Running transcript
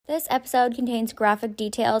This episode contains graphic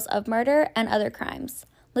details of murder and other crimes.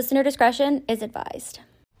 Listener discretion is advised.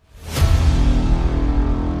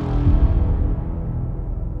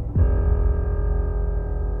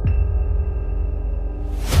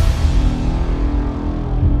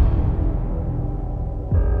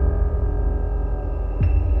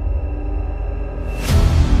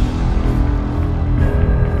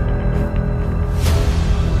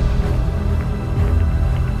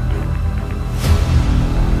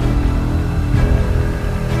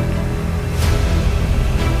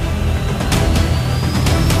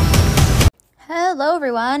 Hello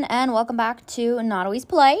everyone, and welcome back to Not Always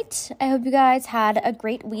Polite. I hope you guys had a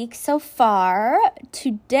great week so far.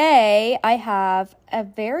 Today, I have a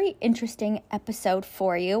very interesting episode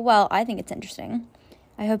for you. Well, I think it's interesting.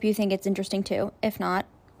 I hope you think it's interesting too. If not,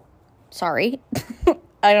 sorry.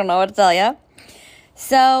 I don't know what to tell you.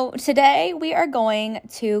 So, today we are going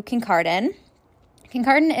to Kincardine.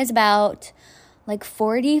 Kincardine is about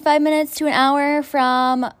 45 minutes to an hour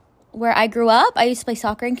from where I grew up. I used to play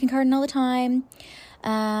soccer in Kincardine all the time.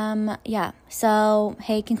 So,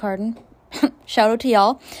 hey, Kincardine. Shout out to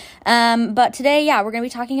y'all. But today, we're going to be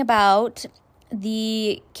talking about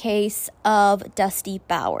the case of Dusty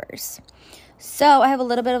Bowers. So, I have a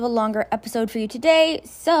little bit of a longer episode for you today,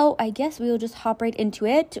 so I guess we will just hop right into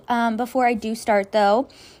it. Before I do start, though,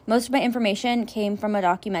 most of my information came from a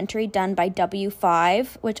documentary done by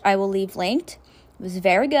W5, which I will leave linked. It was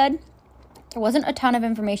very good. There wasn't a ton of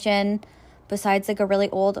information besides a really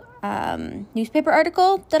old newspaper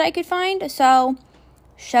article that I could find. So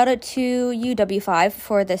shout out to UW5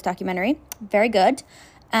 for this documentary. Very good.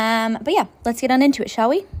 Let's get on into it, shall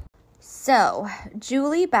we? So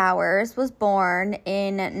Julie Bowers was born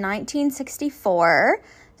in 1964.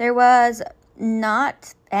 There was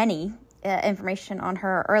not any information on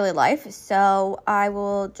her early life, so I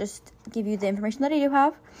will just give you the information that I do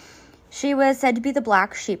have. She was said to be the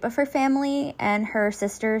black sheep of her family, and her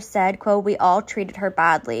sister said, quote, "We all treated her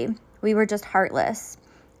badly. We were just heartless."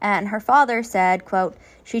 And her father said, quote,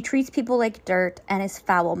 "She treats people like dirt and is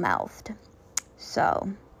foul-mouthed." So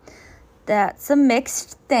that's some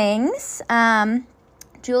mixed things.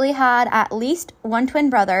 Julie had at least one twin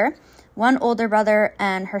brother, one older brother,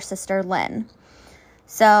 and her sister Lynn.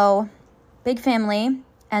 So big family.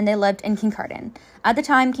 And they lived in Kincardine. At the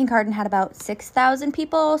time, Kincardine had about 6,000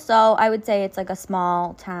 people, so I would say it's like a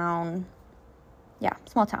small town. Yeah,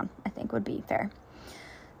 small town, I think would be fair.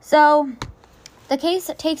 So the case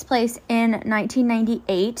takes place in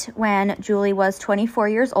 1998 when Julie was 24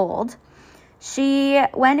 years old. She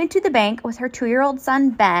went into the bank with her 2-year-old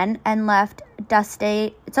son, Ben, and left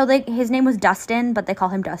Dusty. So his name was Dustin, but they call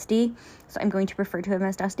him Dusty, so I'm going to refer to him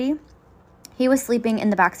as Dusty. He was sleeping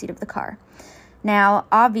in the backseat of the car. Now,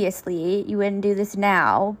 obviously, you wouldn't do this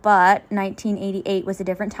now, but 1988 was a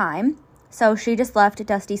different time, so she just left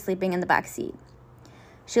Dusty sleeping in the back seat.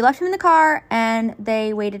 She left him in the car, and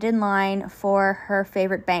they waited in line for her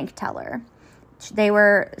favorite bank teller. She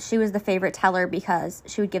was the favorite teller because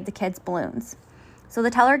she would give the kids balloons. So the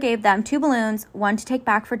teller gave them 2 balloons, one to take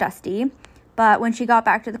back for Dusty, but when she got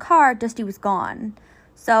back to the car, Dusty was gone.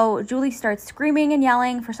 So Julie starts screaming and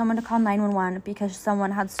yelling for someone to call 911 because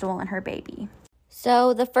someone had stolen her baby.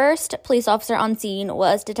 So the first police officer on scene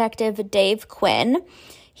was Detective Dave Quinn.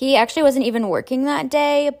 He actually wasn't even working that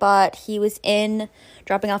day, but he was in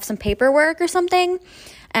dropping off some paperwork or something,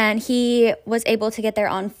 and he was able to get there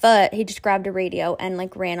on foot. He just grabbed a radio and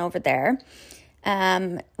ran over there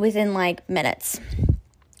within minutes.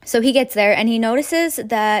 So he gets there and he notices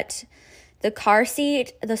that the car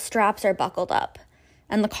seat, the straps are buckled up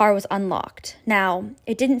and the car was unlocked. Now,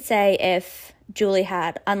 it didn't say if Julie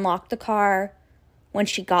had unlocked the car when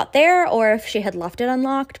she got there or if she had left it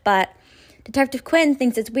unlocked, but Detective Quinn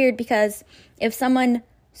thinks it's weird because if someone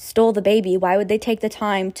stole the baby, why would they take the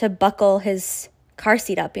time to buckle his car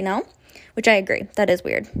seat up, Which I agree, that is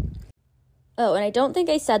weird. Oh, and I don't think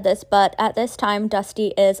I said this, but at this time,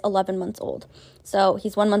 Dusty is 11 months old. So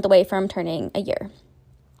he's 1 month away from turning a year.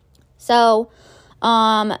 So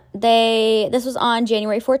this was on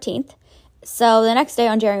January 14th. So the next day,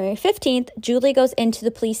 on January 15th, Julie goes into the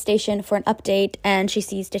police station for an update, and she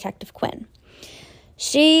sees Detective Quinn.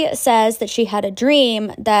 She says that she had a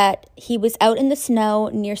dream that he was out in the snow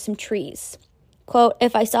near some trees. Quote,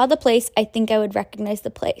 "If I saw the place, I think I would recognize the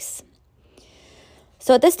place."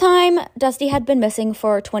 So at this time, Dusty had been missing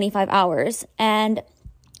for 25 hours, and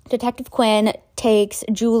Detective Quinn takes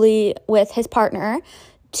Julie with his partner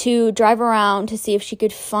to drive around to see if she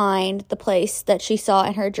could find the place that she saw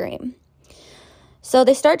in her dream. So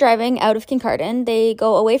they start driving out of Kincardine. They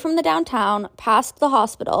go away from the downtown, past the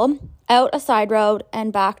hospital, out a side road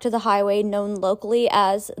and back to the highway known locally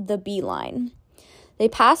as the B line. They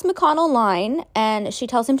pass McConnell Line, and she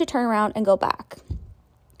tells him to turn around and go back.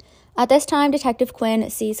 At this time, Detective Quinn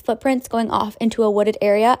sees footprints going off into a wooded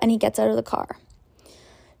area, and he gets out of the car.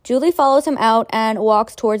 Julie follows him out and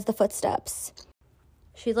walks towards the footsteps.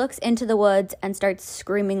 She looks into the woods and starts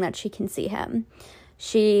screaming that she can see him.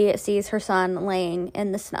 She sees her son laying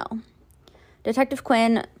in the snow. Detective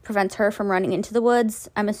Quinn prevents her from running into the woods,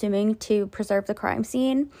 I'm assuming to preserve the crime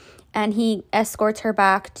scene, and he escorts her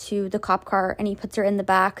back to the cop car, and he puts her in the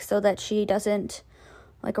back so that she doesn't,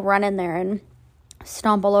 run in there and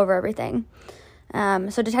stomp all over everything.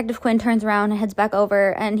 So Detective Quinn turns around and heads back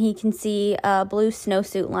over, and he can see a blue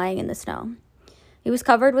snowsuit lying in the snow. He was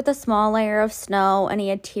covered with a small layer of snow, and he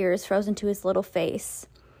had tears frozen to his little face.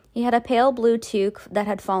 He had a pale blue toque that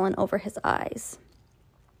had fallen over his eyes.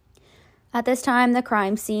 At this time, the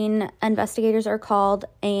crime scene investigators are called,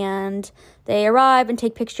 and they arrive and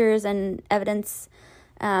take pictures and evidence.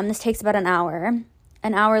 This takes about an hour.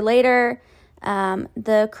 An hour later,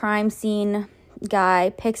 the crime scene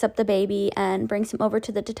guy picks up the baby and brings him over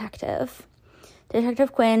to the detective.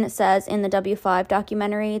 Detective Quinn says in the W5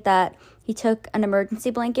 documentary that he took an emergency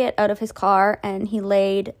blanket out of his car and he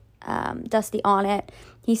laid Dusty on it.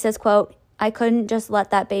 He says, quote, "I couldn't just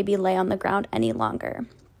let that baby lay on the ground any longer."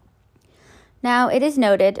 Now, it is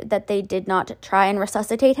noted that they did not try and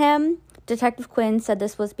resuscitate him. Detective Quinn said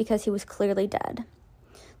this was because he was clearly dead.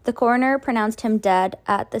 The coroner pronounced him dead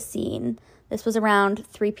at the scene. This was around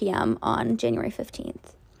 3 p.m. on January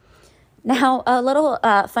 15th. Now, a little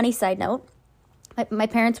funny side note. My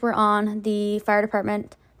parents were on the fire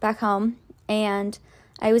department back home, and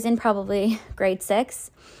I was in probably grade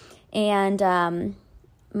 6, and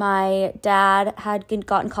my dad had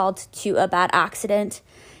gotten called to a bad accident,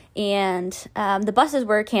 and the buses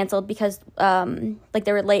were canceled because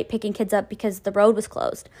they were late picking kids up because the road was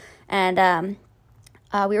closed, and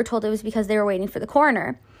we were told it was because they were waiting for the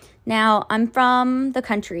coroner. Now, I'm from the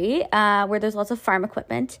country where there's lots of farm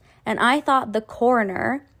equipment, and I thought the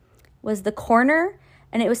coroner was the corner,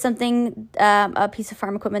 and it was something, a piece of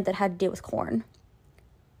farm equipment that had to do with corn.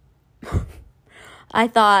 I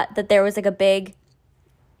thought that there was a big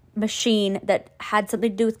machine that had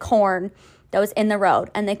something to do with corn that was in the road,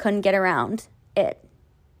 and they couldn't get around it.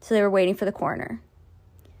 So they were waiting for the coroner.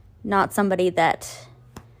 Not somebody that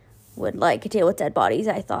would deal with dead bodies.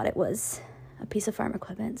 I thought it was a piece of farm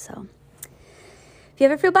equipment. So if you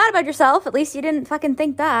ever feel bad about yourself, at least you didn't fucking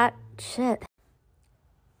think that. Shit.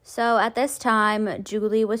 So at this time,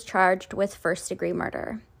 Julie was charged with first-degree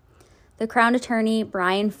murder. The Crown Attorney,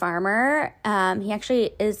 Brian Farmer, he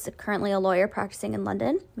actually is currently a lawyer practicing in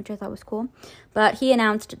London, which I thought was cool. But he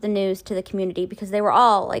announced the news to the community because they were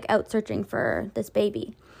all out searching for this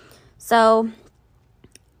baby. So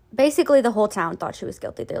basically the whole town thought she was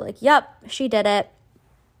guilty. They're like, yep, she did it.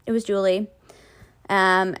 It was Julie.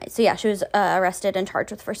 So yeah, she was arrested and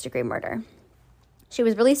charged with first-degree murder. She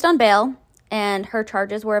was released on bail, and her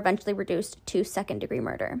charges were eventually reduced to second-degree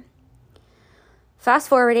murder. Fast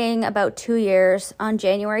forwarding about 2 years, on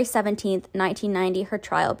January 17th, 1990, her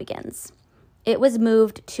trial begins. It was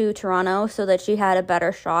moved to Toronto so that she had a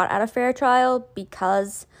better shot at a fair trial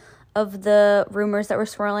because of the rumors that were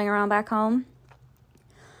swirling around back home.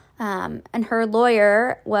 And her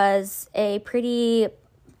lawyer was a pretty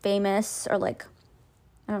famous, famous,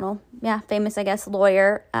 I guess,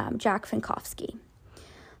 lawyer, Jack Finkowski.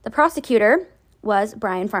 The prosecutor was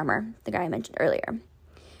Brian Farmer, the guy I mentioned earlier.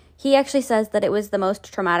 He actually says that it was the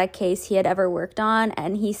most traumatic case he had ever worked on,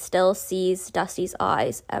 and he still sees Dusty's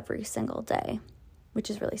eyes every single day,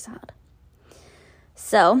 which is really sad.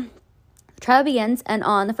 So, the trial begins, and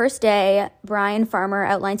on the first day, Brian Farmer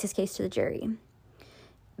outlines his case to the jury.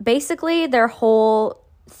 Basically, their whole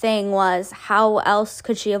thing was, how else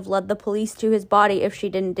could she have led the police to his body if she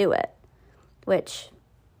didn't do it? Which,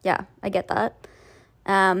 yeah, I get that.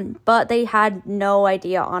 But they had no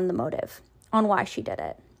idea on the motive, on why she did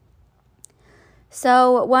it.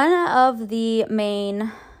 So one of the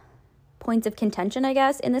main points of contention, I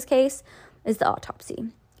guess, in this case is the autopsy.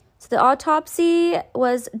 So the autopsy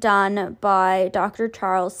was done by Dr.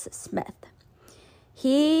 Charles Smith.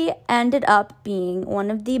 He ended up being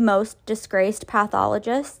one of the most disgraced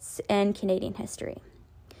pathologists in Canadian history.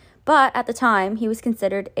 But at the time, he was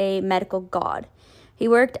considered a medical god. He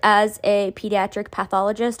worked as a pediatric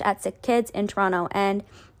pathologist at Sick Kids in Toronto, and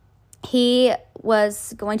he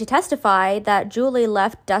was going to testify that Julie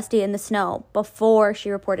left Dusty in the snow before she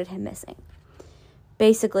reported him missing.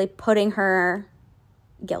 Basically putting her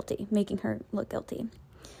guilty, making her look guilty.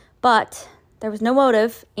 But there was no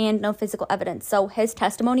motive and no physical evidence, so his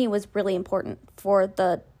testimony was really important for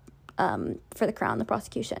the for the Crown, the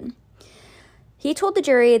prosecution. He told the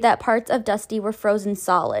jury that parts of Dusty were frozen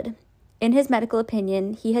solid. In his medical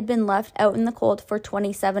opinion, he had been left out in the cold for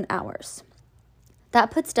 27 hours. That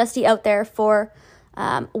puts Dusty out there for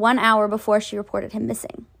 1 hour before she reported him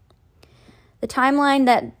missing. The timeline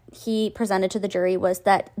that he presented to the jury was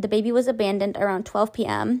that the baby was abandoned around 12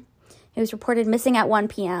 p.m., he was reported missing at 1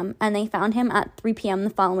 p.m., and they found him at 3 p.m. the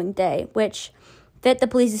following day, which fit the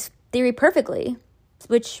police's theory perfectly,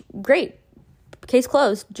 which, great, case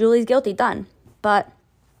closed, Julie's guilty, done. But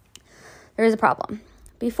there is a problem.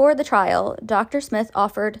 Before the trial, Dr. Smith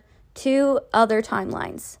offered 2 other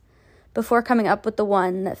timelines before coming up with the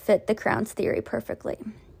one that fit the Crown's theory perfectly.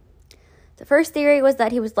 The first theory was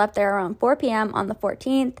that he was left there around 4 p.m. on the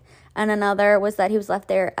 14th, and another was that he was left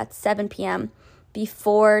there at 7 p.m.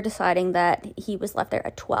 before deciding that he was left there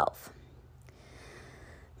at 12.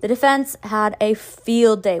 The defense had a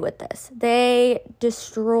field day with this. They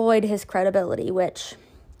destroyed his credibility, which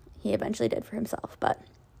he eventually did for himself. But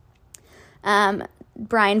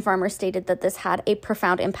Brian Farmer stated that this had a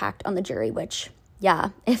profound impact on the jury, which, yeah,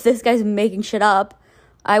 if this guy's making shit up,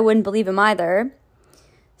 I wouldn't believe him either.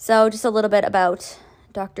 So just a little bit about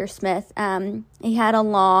Dr. Smith. He had a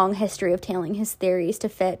long history of tailoring his theories to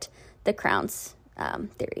fit the Crown's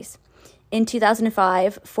theories. In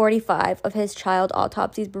 2005, 45 of his child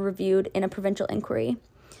autopsies were reviewed in a provincial inquiry.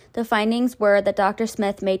 The findings were that Dr.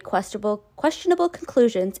 Smith made questionable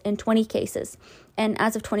conclusions in 20 cases, and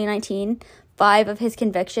as of 2019, 5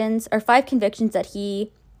 convictions that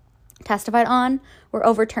he testified on were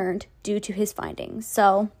overturned due to his findings.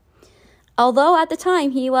 So, although at the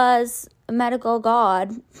time he was a medical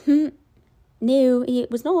god, knew he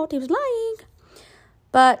was not, he was lying.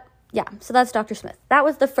 But yeah, so that's Dr. Smith. That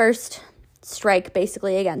was the first strike,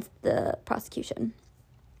 basically, against the prosecution.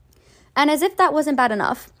 And as if that wasn't bad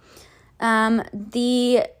enough,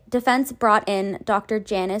 the defense brought in Dr.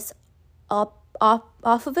 Janice Opovan.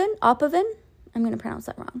 I'm going to pronounce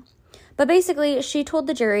that wrong. But basically, she told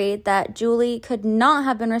the jury that Julie could not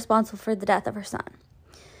have been responsible for the death of her son.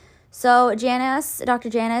 So Dr.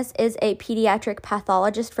 Janice is a pediatric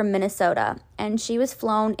pathologist from Minnesota, and she was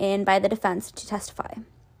flown in by the defense to testify.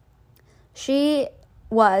 She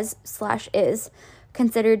is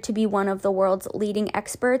considered to be one of the world's leading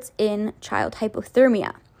experts in child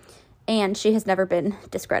hypothermia, and she has never been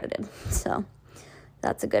discredited. So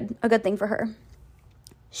that's a good thing for her.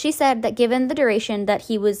 She said that given the duration that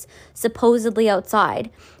he was supposedly outside,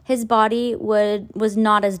 his body was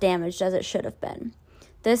not as damaged as it should have been.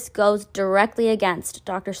 This goes directly against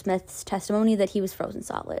Dr. Smith's testimony that he was frozen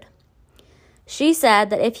solid. She said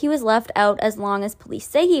that if he was left out as long as police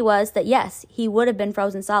say he was, that yes, he would have been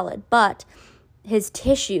frozen solid, but his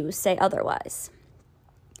tissues say otherwise.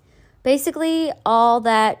 Basically, all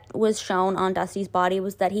that was shown on Dusty's body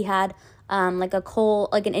was that he had an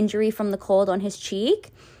injury from the cold on his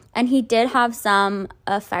cheek, and he did have some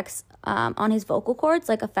effects on his vocal cords,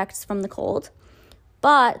 like effects from the cold,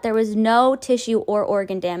 but there was no tissue or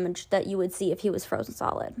organ damage that you would see if he was frozen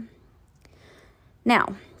solid.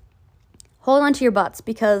 Now, hold on to your butts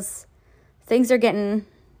because things are getting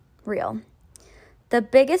real. The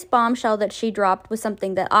biggest bombshell that she dropped was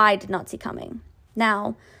something that I did not see coming.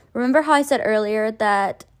 Now, remember how I said earlier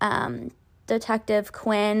that Detective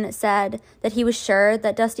Quinn said that he was sure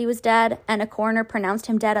that Dusty was dead and a coroner pronounced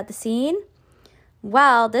him dead at the scene?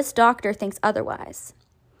 Well, this doctor thinks otherwise.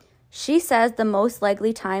 She says the most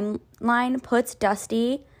likely timeline puts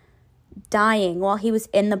Dusty dying while he was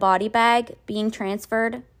in the body bag being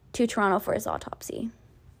transferred to Toronto for his autopsy.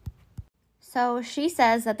 So she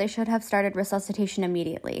says that they should have started resuscitation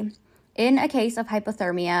immediately. In a case of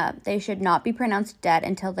hypothermia, they should not be pronounced dead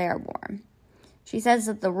until they are warm. She says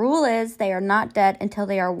that the rule is they are not dead until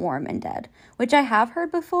they are warm and dead, which I have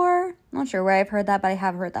heard before. I'm not sure where I've heard that, but I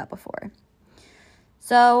have heard that before.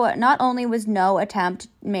 So not only was no attempt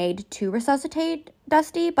made to resuscitate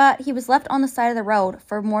Dusty, but he was left on the side of the road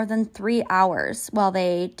for more than 3 hours while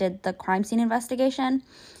they did the crime scene investigation.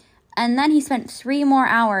 And then he spent 3 more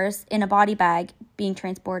hours in a body bag being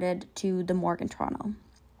transported to the morgue in Toronto.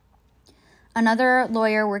 Another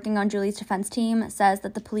lawyer working on Julie's defense team says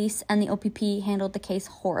that the police and the OPP handled the case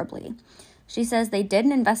horribly. She says they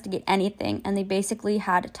didn't investigate anything and they basically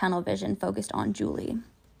had tunnel vision focused on Julie.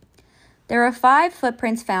 There are 5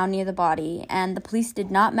 footprints found near the body, and the police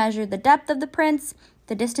did not measure the depth of the prints,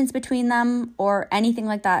 the distance between them, or anything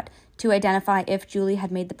like that to identify if Julie had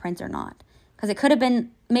made the prints or not. Because it could have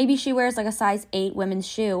been, maybe she wears like a size 8 women's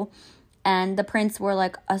shoe, and the prints were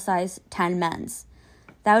like a size 10 men's.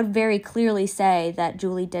 That would very clearly say that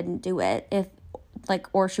Julie didn't do it,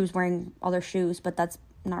 or she was wearing other shoes, but that's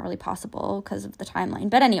not really possible because of the timeline.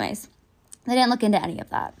 But anyways, they didn't look into any of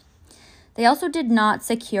that. They also did not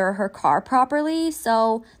secure her car properly,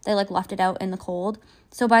 so they left it out in the cold.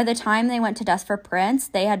 So by the time they went to dust for prints,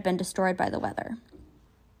 they had been destroyed by the weather.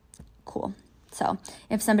 Cool. So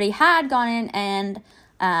if somebody had gone in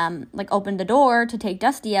and opened the door to take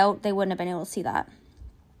Dusty out, they wouldn't have been able to see that.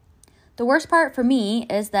 The worst part for me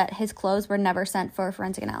is that his clothes were never sent for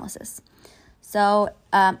forensic analysis. So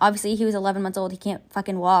obviously he was 11 months old. He can't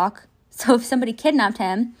fucking walk. So if somebody kidnapped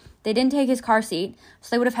him, they didn't take his car seat, so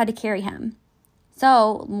they would have had to carry him.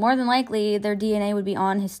 So more than likely their DNA would be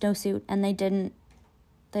on his snowsuit, and they didn't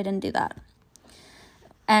do that.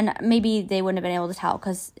 And maybe they wouldn't have been able to tell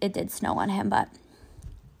because it did snow on him, but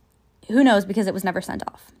who knows, because it was never sent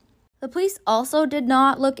off. The police also did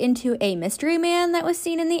not look into a mystery man that was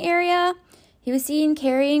seen in the area. He was seen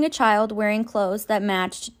carrying a child wearing clothes that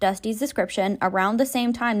matched Dusty's description around the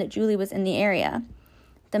same time that Julie was in the area.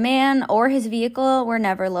 The man or his vehicle were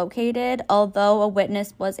never located, although a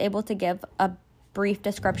witness was able to give a brief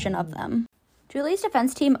description of them. Julie's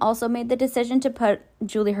defense team also made the decision to put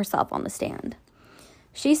Julie herself on the stand.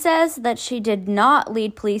 She says that she did not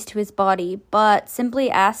lead police to his body, but simply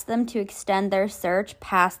asked them to extend their search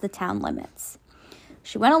past the town limits.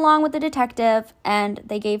 She went along with the detective, and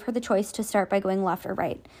they gave her the choice to start by going left or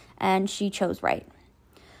right, and she chose right.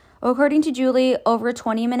 According to Julie, over a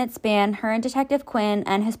 20-minute span, her and Detective Quinn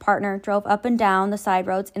and his partner drove up and down the side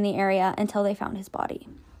roads in the area until they found his body.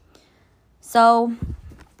 So,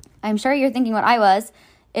 I'm sure you're thinking what I was.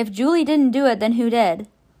 If Julie didn't do it, then who did?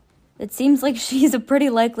 It seems like she's a pretty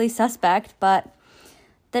likely suspect, but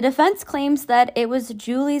the defense claims that it was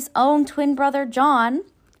Julie's own twin brother, John,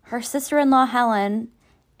 her sister-in-law, Helen,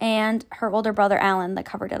 and her older brother, Alan, that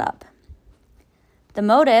covered it up. The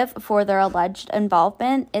motive for their alleged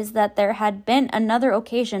involvement is that there had been another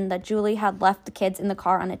occasion that Julie had left the kids in the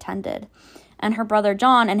car unattended, and her brother,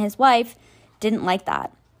 John, and his wife didn't like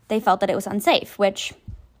that. They felt that it was unsafe, which,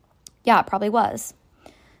 yeah, it probably was.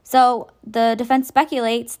 So the defense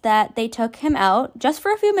speculates that they took him out just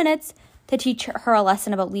for a few minutes to teach her a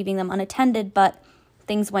lesson about leaving them unattended, but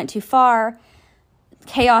things went too far.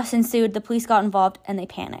 Chaos ensued, the police got involved, and they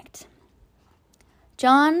panicked.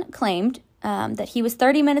 John claimed that he was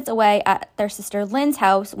 30 minutes away at their sister Lynn's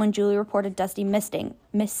house when Julie reported Dusty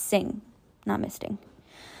missing.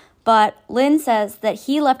 But Lynn says that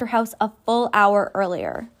he left her house a full hour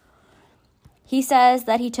earlier. He says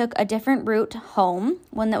that he took a different route home,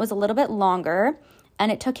 one that was a little bit longer, and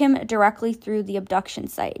it took him directly through the abduction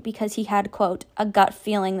site because he had, quote, a gut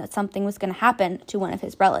feeling that something was going to happen to one of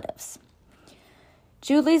his relatives.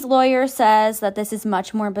 Julie's lawyer says that this is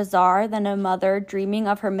much more bizarre than a mother dreaming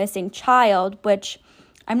of her missing child, which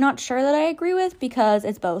I'm not sure that I agree with because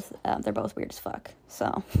it's both, they're both weird as fuck.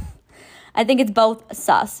 So I think it's both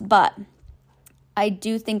sus, but I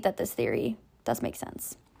do think that this theory does make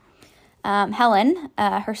sense. Helen,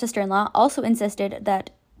 her sister-in-law, also insisted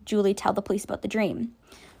that Julie tell the police about the dream.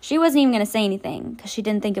 She wasn't even going to say anything because she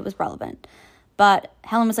didn't think it was relevant. But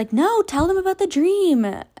Helen was like, no, tell them about the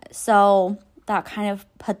dream. So that kind of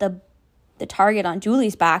put the target on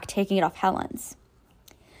Julie's back, taking it off Helen's.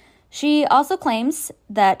 She also claims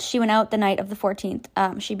that she went out the night of the 14th,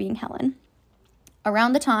 she being Helen,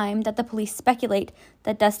 around the time that the police speculate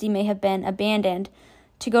that Dusty may have been abandoned,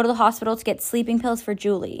 to go to the hospital to get sleeping pills for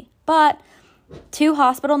Julie. But 2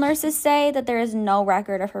 hospital nurses say that there is no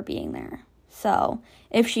record of her being there. So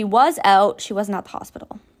if she was out, she wasn't at the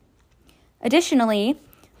hospital. Additionally,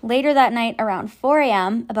 later that night around 4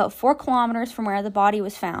 a.m., about 4 kilometers from where the body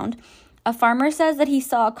was found, a farmer says that he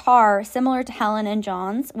saw a car similar to Helen and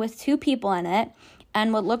John's with 2 people in it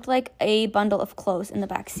and what looked like a bundle of clothes in the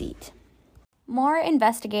back seat. More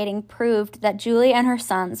investigating proved that Julie and her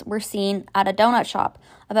sons were seen at a donut shop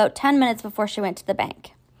about 10 minutes before she went to the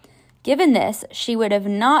bank. Given this, she would have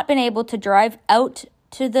not been able to drive out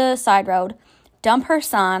to the side road, dump her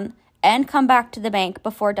son, and come back to the bank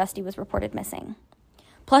before Dusty was reported missing.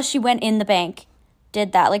 Plus, she went in the bank,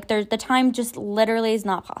 did that. The time just literally is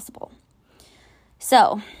not possible.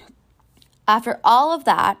 So, after all of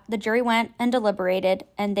that, the jury went and deliberated,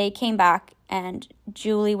 and they came back, and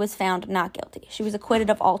Julie was found not guilty. She was acquitted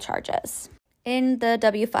of all charges. In the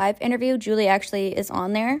W5 interview, Julie actually is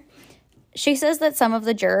on there. She says that some of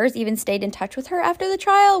the jurors even stayed in touch with her after the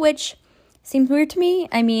trial, which seems weird to me.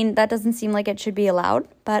 I mean, that doesn't seem like it should be allowed,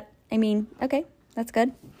 but I mean, okay, that's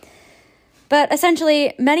good. But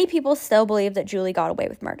essentially, many people still believe that Julie got away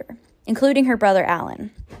with murder, including her brother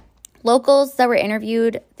Alan. Locals that were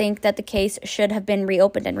interviewed think that the case should have been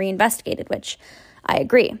reopened and reinvestigated, which I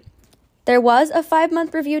agree. There was a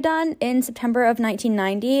 5-month review done in September of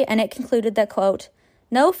 1990, and it concluded that, quote,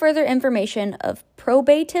 No further information of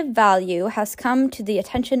probative value has come to the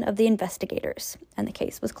attention of the investigators, and the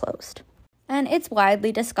case was closed. And it's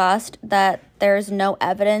widely discussed that there's no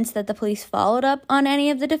evidence that the police followed up on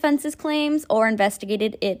any of the defense's claims or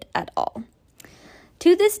investigated it at all.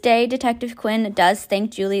 To this day, Detective Quinn does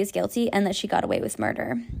think Julie is guilty and that she got away with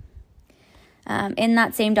murder. In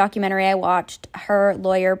that same documentary I watched, her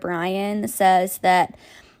lawyer, Brian, says that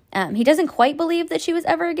he doesn't quite believe that she was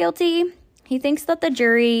ever guilty. He thinks that the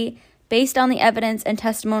jury, based on the evidence and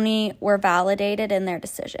testimony, were validated in their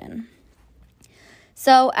decision.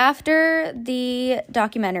 So after the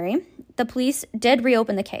documentary, the police did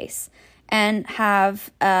reopen the case and are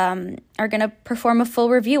going to perform a full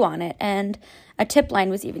review on it, and a tip line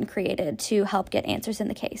was even created to help get answers in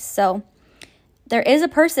the case. So there is a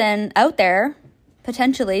person out there,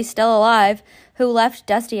 potentially still alive, who left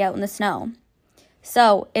Dusty out in the snow.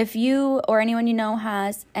 So if you or anyone you know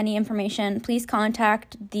has any information, please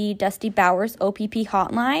contact the Dusty Bowers OPP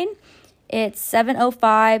hotline. It's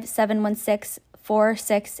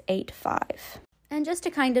 705-716-4685. And just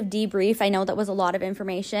to kind of debrief, I know that was a lot of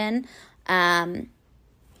information. When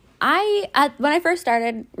I first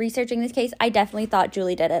started researching this case, I definitely thought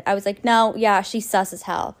Julie did it. I was like, no, yeah, she's sus as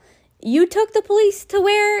hell. You took the police to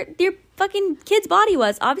where your fucking kid's body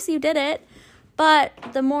was. Obviously you did it. But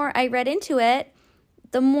the more I read into it,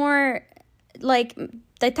 the more, like,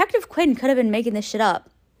 Detective Quinn could have been making this shit up.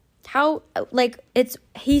 How, like, it's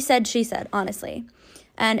he said, she said, honestly.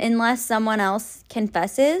 And unless someone else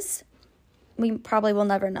confesses, we probably will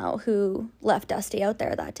never know who left Dusty out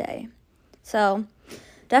there that day. So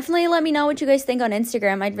definitely let me know what you guys think on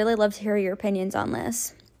Instagram. I'd really love to hear your opinions on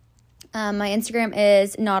this. My Instagram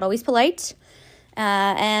is notalwayspolite.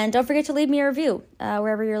 And don't forget to leave me a review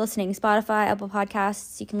wherever you're listening. Spotify, Apple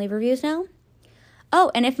Podcasts, you can leave reviews now. Oh,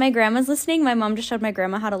 and if my grandma's listening, my mom just showed my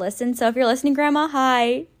grandma how to listen. So if you're listening, Grandma,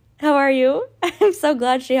 hi. How are you? I'm so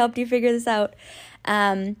glad she helped you figure this out.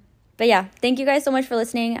 But yeah, thank you guys so much for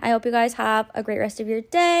listening. I hope you guys have a great rest of your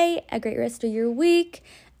day, a great rest of your week,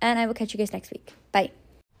 and I will catch you guys next week. Bye.